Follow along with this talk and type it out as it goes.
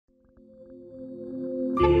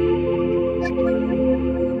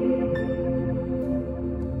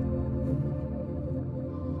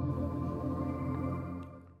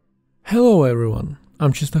everyone,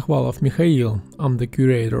 I'm Chistochvalov Mikhail. I'm the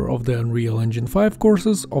curator of the Unreal Engine 5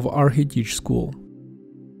 courses of arhiteach school.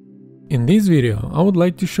 In this video, I would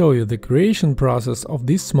like to show you the creation process of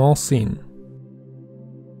this small scene.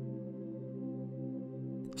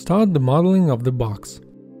 Start the modeling of the box.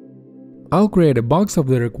 I'll create a box of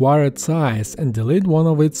the required size and delete one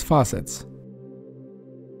of its facets.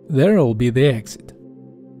 There will be the exit.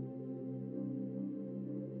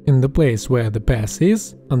 In the place where the path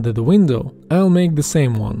is, under the window, I'll make the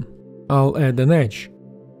same one. I'll add an edge.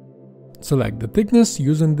 Select the thickness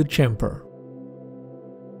using the chamfer.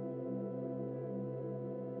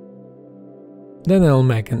 Then I'll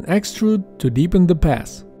make an extrude to deepen the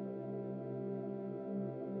path.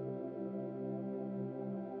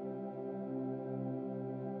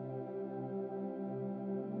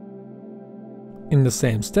 In the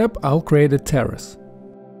same step, I'll create a terrace.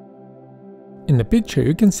 In the picture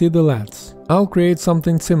you can see the laths. I'll create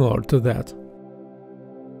something similar to that.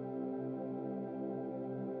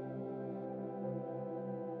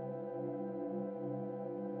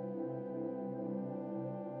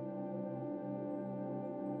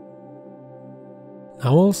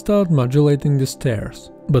 Now I'll start modulating the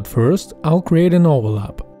stairs, but first I'll create an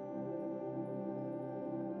overlap.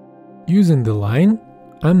 Using the line,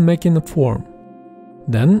 I'm making a form.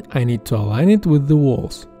 Then I need to align it with the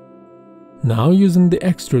walls. Now, using the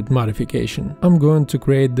extrude modification, I'm going to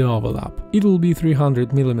create the overlap. It will be 300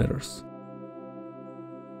 mm.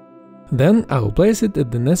 Then I'll place it at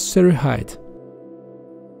the necessary height.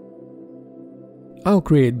 I'll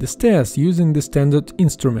create the stairs using the standard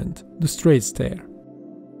instrument, the straight stair.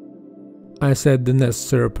 I set the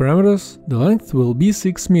necessary parameters. The length will be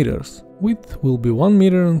 6 meters, width will be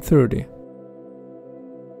 1.30 m.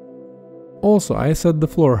 Also, I set the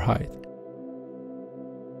floor height.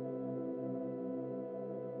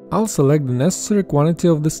 I'll select the necessary quantity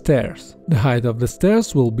of the stairs. The height of the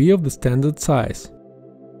stairs will be of the standard size.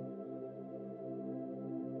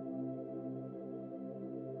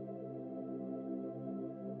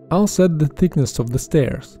 I'll set the thickness of the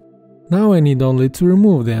stairs. Now I need only to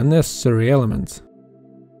remove the unnecessary elements.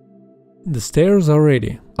 The stairs are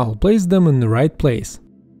ready. I'll place them in the right place.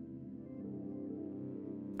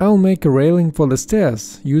 I'll make a railing for the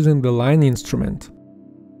stairs using the line instrument.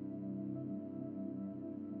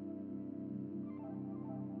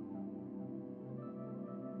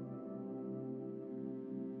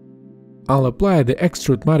 I'll apply the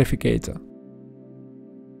extrude modificator.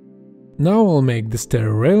 Now I'll make the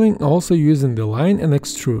stair railing also using the line and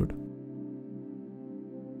extrude.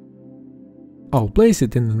 I'll place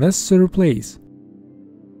it in the necessary place.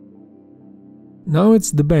 Now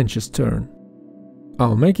it's the bench's turn.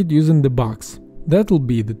 I'll make it using the box. That'll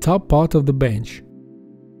be the top part of the bench.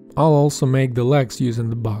 I'll also make the legs using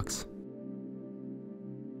the box.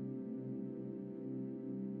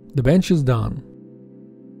 The bench is done.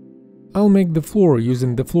 I'll make the floor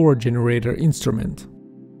using the floor generator instrument.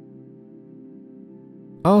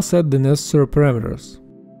 I'll set the necessary parameters.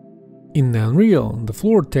 In the Unreal, the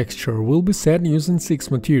floor texture will be set using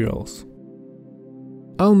 6 materials.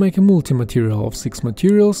 I'll make a multi-material of 6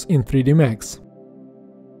 materials in 3D Max.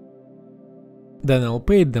 Then I'll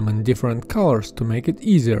paint them in different colors to make it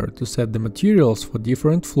easier to set the materials for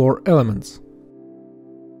different floor elements.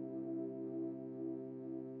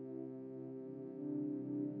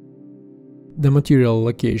 The material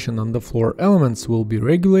location on the floor elements will be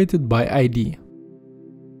regulated by ID.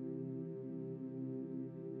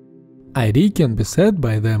 ID can be set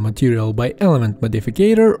by the material by element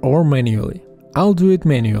modificator or manually. I'll do it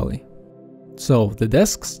manually. So the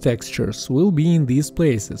desk's textures will be in these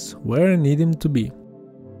places where I need them to be.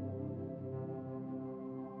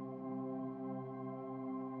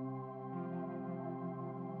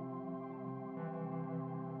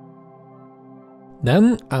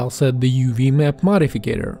 Then I'll set the UV map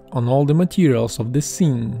modificator on all the materials of the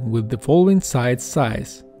scene with the following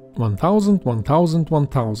size 1000, 1000,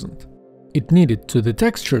 1000. It needed to the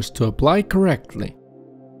textures to apply correctly.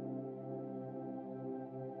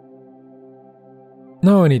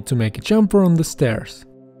 Now I need to make a chamfer on the stairs.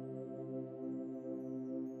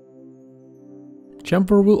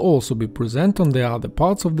 Chamfer will also be present on the other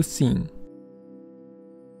parts of the scene.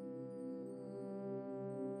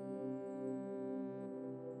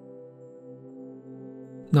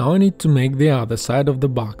 Now I need to make the other side of the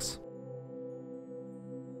box.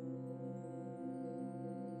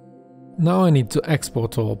 Now I need to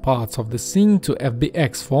export all parts of the scene to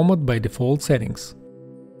FBX format by default settings.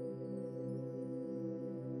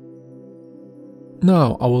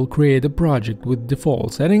 Now I will create a project with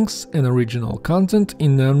default settings and original content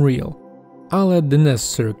in the Unreal. I'll add the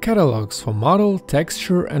necessary catalogs for model,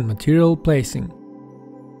 texture and material placing.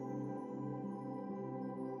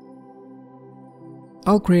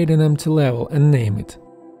 I'll create an empty level and name it.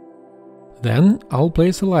 Then I'll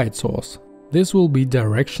place a light source. This will be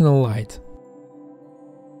directional light.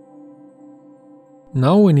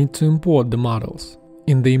 Now we need to import the models.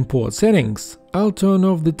 In the import settings, I'll turn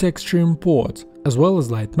off the texture import, as well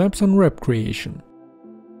as light maps and wrap creation.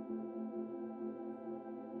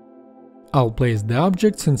 I'll place the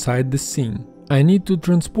objects inside the scene. I need to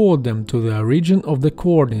transport them to the origin of the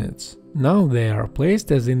coordinates. Now they are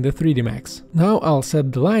placed as in the 3D Max. Now I'll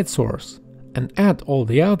set the light source and add all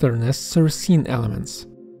the other necessary scene elements.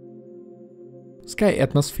 Sky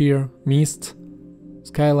atmosphere, mist,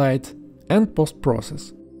 skylight and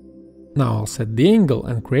postprocess. Now I'll set the angle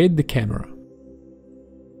and create the camera.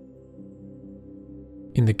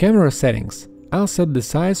 In the camera settings, I'll set the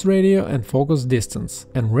size radio and focus distance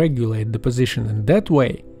and regulate the position in that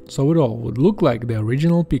way, so it all would look like the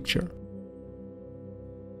original picture.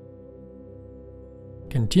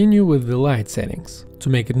 Continue with the light settings. To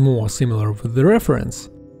make it more similar with the reference,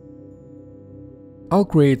 I'll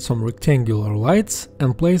create some rectangular lights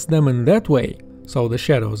and place them in that way, so the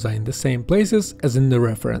shadows are in the same places as in the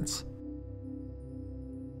reference.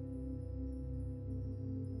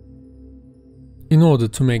 In order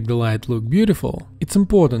to make the light look beautiful, it's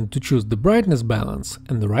important to choose the brightness balance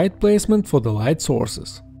and the right placement for the light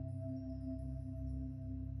sources.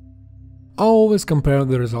 I'll always compare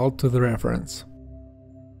the result to the reference.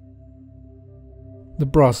 The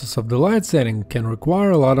process of the light setting can require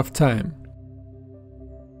a lot of time.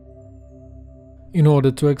 In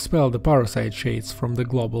order to expel the parasite shades from the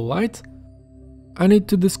global light, I need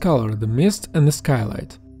to discolor the mist and the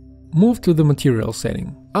skylight. Move to the material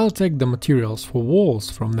setting. I'll take the materials for walls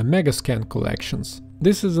from the Megascan collections.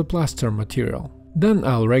 This is a plaster material. Then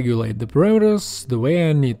I'll regulate the parameters the way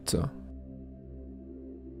I need to.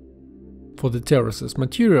 For the terraces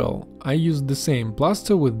material, I used the same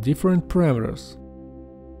plaster with different parameters.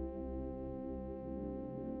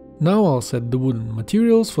 Now I'll set the wooden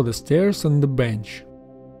materials for the stairs and the bench.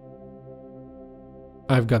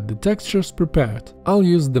 I've got the textures prepared. I'll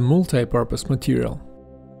use the multi-purpose material.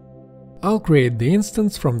 I'll create the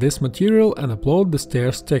instance from this material and upload the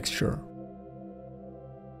stairs texture.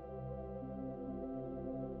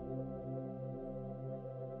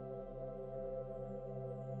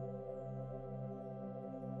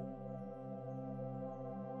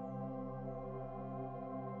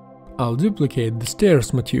 I'll duplicate the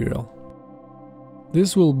stairs material.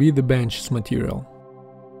 This will be the bench's material.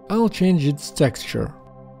 I'll change its texture.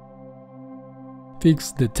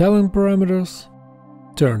 Fix the talent parameters.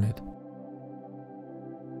 Turn it.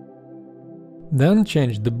 Then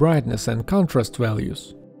change the brightness and contrast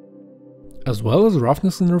values, as well as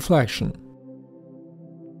roughness and reflection.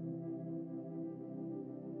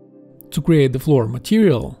 To create the floor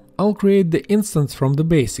material, I'll create the instance from the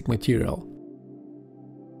basic material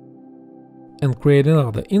and create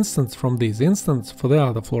another instance from this instance for the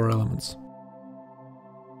other floor elements.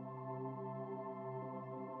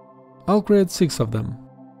 I'll create 6 of them.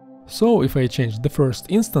 So if I change the first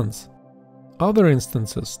instance, other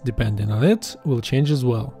instances, depending on it, will change as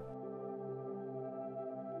well.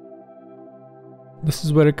 This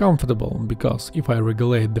is very comfortable, because if I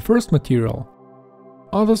regulate the first material,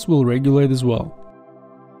 others will regulate as well.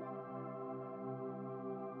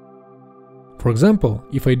 For example,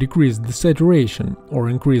 if I decrease the saturation or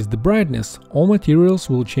increase the brightness, all materials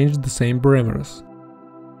will change the same parameters.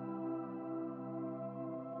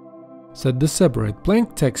 Set the separate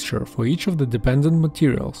plank texture for each of the dependent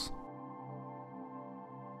materials.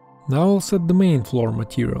 Now I'll set the main floor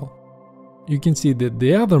material. You can see that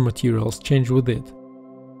the other materials change with it.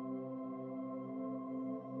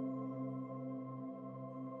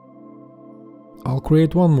 I'll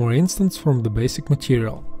create one more instance from the basic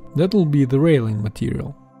material. That will be the railing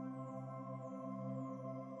material.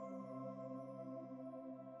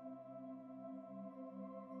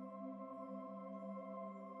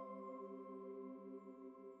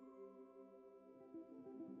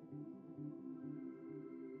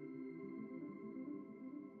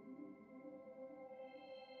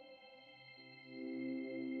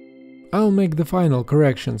 I'll make the final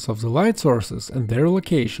corrections of the light sources and their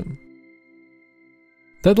location.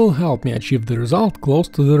 That'll help me achieve the result close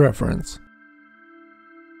to the reference.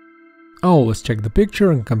 I always check the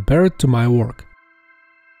picture and compare it to my work.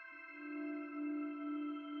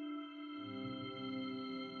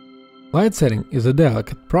 Light setting is a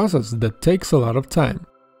delicate process that takes a lot of time.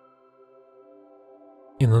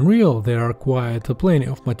 In Unreal there are quite a plenty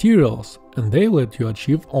of materials, and they let you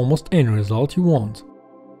achieve almost any result you want.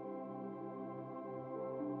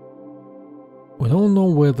 don't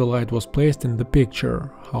know where the light was placed in the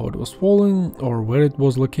picture, how it was falling, or where it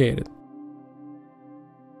was located.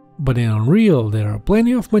 But in Unreal there are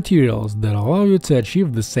plenty of materials that allow you to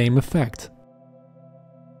achieve the same effect.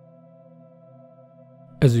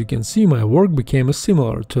 As you can see, my work became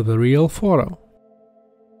similar to the real photo.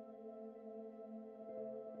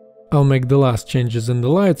 I'll make the last changes in the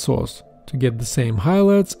light source to get the same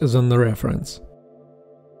highlights as on the reference.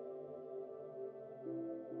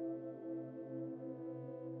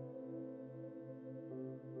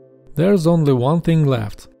 There's only one thing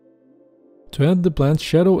left: to add the plant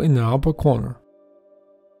shadow in the upper corner.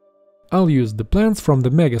 I'll use the plants from the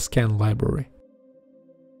Megascan library.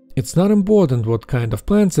 It's not important what kind of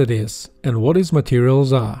plants it is and what its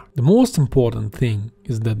materials are. The most important thing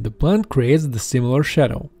is that the plant creates the similar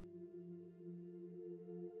shadow.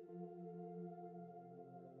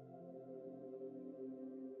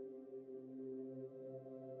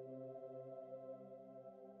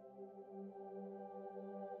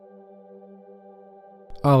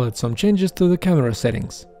 I'll add some changes to the camera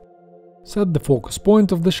settings. Set the focus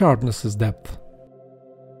point of the sharpness's depth.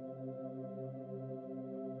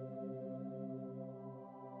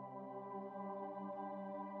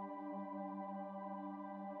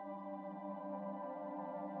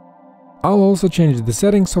 I'll also change the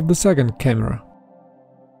settings of the second camera.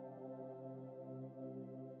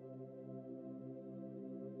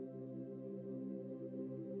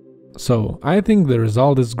 So, I think the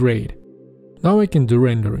result is great. Now I can do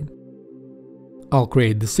rendering. I'll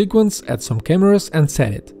create the sequence, add some cameras and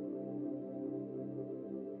set it.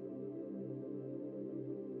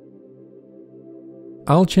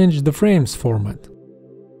 I'll change the frames format.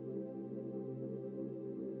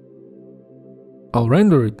 I'll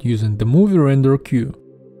render it using the movie render queue.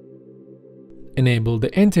 Enable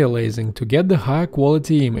the anti-aliasing to get the high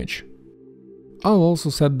quality image. I'll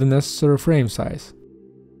also set the necessary frame size.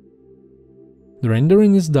 The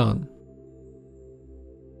rendering is done.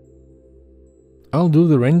 I'll do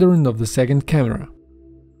the rendering of the second camera.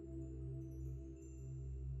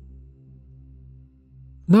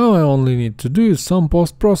 Now I only need to do some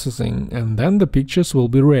post-processing and then the pictures will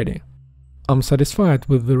be ready. I'm satisfied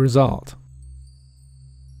with the result.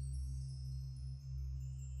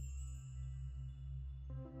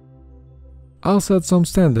 I'll set some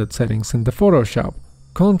standard settings in the Photoshop,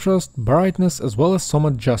 contrast, brightness, as well as some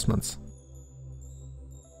adjustments.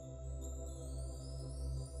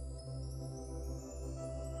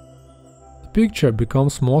 The picture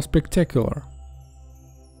becomes more spectacular.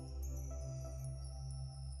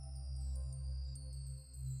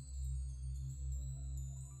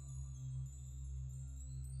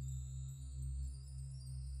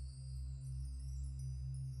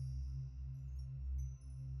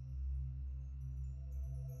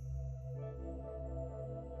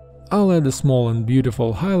 I'll add a small and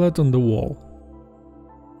beautiful highlight on the wall.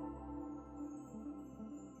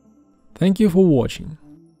 Thank you for watching.